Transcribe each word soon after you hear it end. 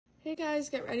Hey guys,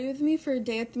 get ready with me for a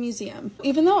day at the museum.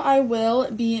 Even though I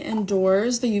will be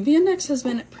indoors, the UV index has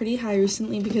been pretty high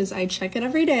recently because I check it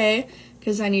every day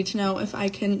because I need to know if I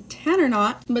can tan or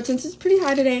not. But since it's pretty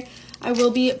high today, I will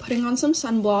be putting on some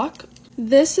sunblock.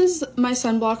 This is my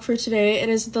sunblock for today. It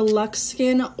is the Lux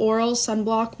Skin Oral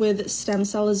Sunblock with stem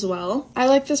cell as well. I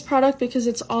like this product because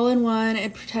it's all in one.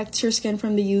 It protects your skin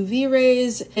from the UV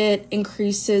rays. It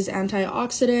increases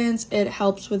antioxidants. It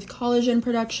helps with collagen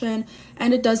production.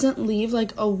 And it doesn't leave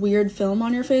like a weird film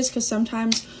on your face because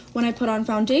sometimes when I put on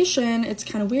foundation, it's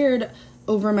kind of weird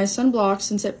over my sunblock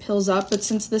since it pills up, but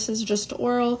since this is just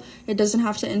oral, it doesn't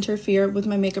have to interfere with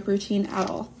my makeup routine at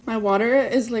all. My water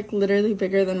is like literally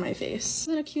bigger than my face. It's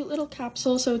in a cute little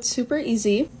capsule, so it's super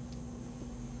easy.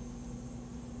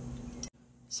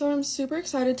 So I'm super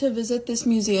excited to visit this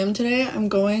museum today. I'm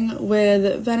going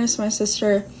with Venice, my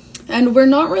sister, and we're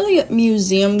not really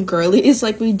museum girlies,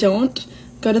 like we don't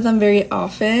go to them very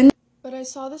often. But I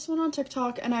saw this one on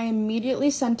TikTok and I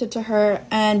immediately sent it to her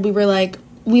and we were like,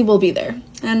 we will be there,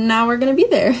 and now we're gonna be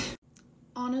there.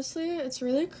 Honestly, it's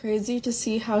really crazy to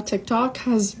see how TikTok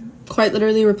has quite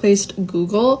literally replaced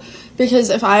Google, because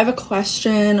if I have a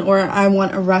question or I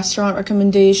want a restaurant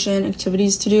recommendation,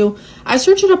 activities to do, I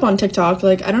search it up on TikTok.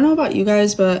 Like, I don't know about you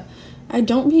guys, but I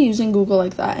don't be using Google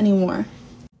like that anymore.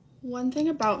 One thing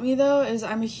about me though is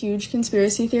I'm a huge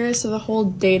conspiracy theorist, so the whole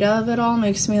data of it all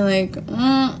makes me like,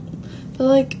 but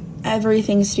like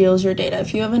everything steals your data.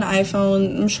 If you have an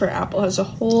iPhone, I'm sure Apple has a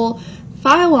whole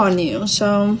file on you,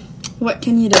 so what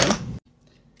can you do?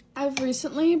 I've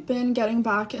recently been getting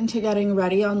back into getting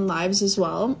ready on lives as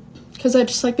well, because I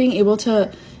just like being able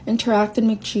to interact and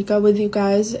make chica with you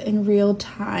guys in real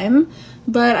time,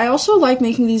 but I also like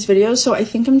making these videos, so I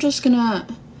think I'm just gonna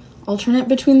alternate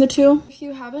between the two. If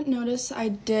you haven't noticed, I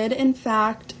did in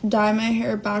fact dye my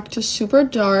hair back to super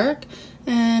dark,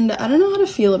 and I don't know how to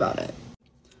feel about it.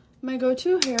 My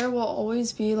go-to hair will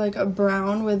always be like a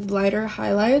brown with lighter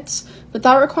highlights, but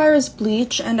that requires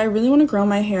bleach, and I really want to grow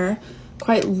my hair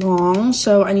quite long,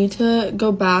 so I need to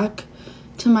go back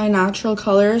to my natural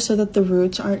color so that the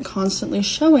roots aren't constantly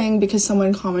showing, because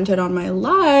someone commented on my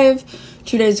live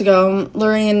 2 days ago,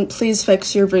 Lorin, please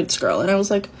fix your roots, girl, and I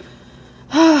was like,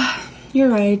 you're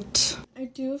right. I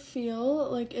do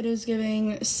feel like it is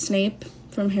giving Snape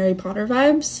from Harry Potter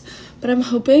vibes, but I'm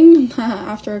hoping that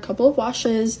after a couple of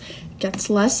washes it gets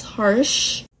less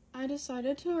harsh. I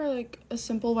decided to wear like a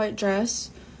simple white dress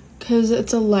because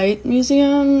it's a light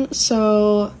museum,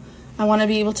 so I want to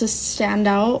be able to stand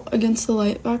out against the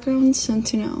light background,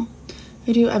 since, you know,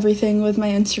 I do everything with my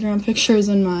Instagram pictures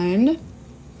in mind.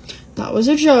 That was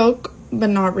a joke, but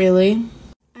not really.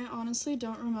 I honestly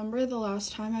don't remember the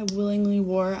last time I willingly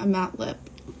wore a matte lip.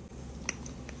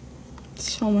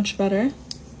 So much better.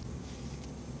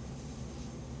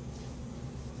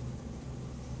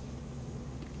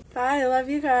 Bye, I love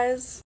you guys.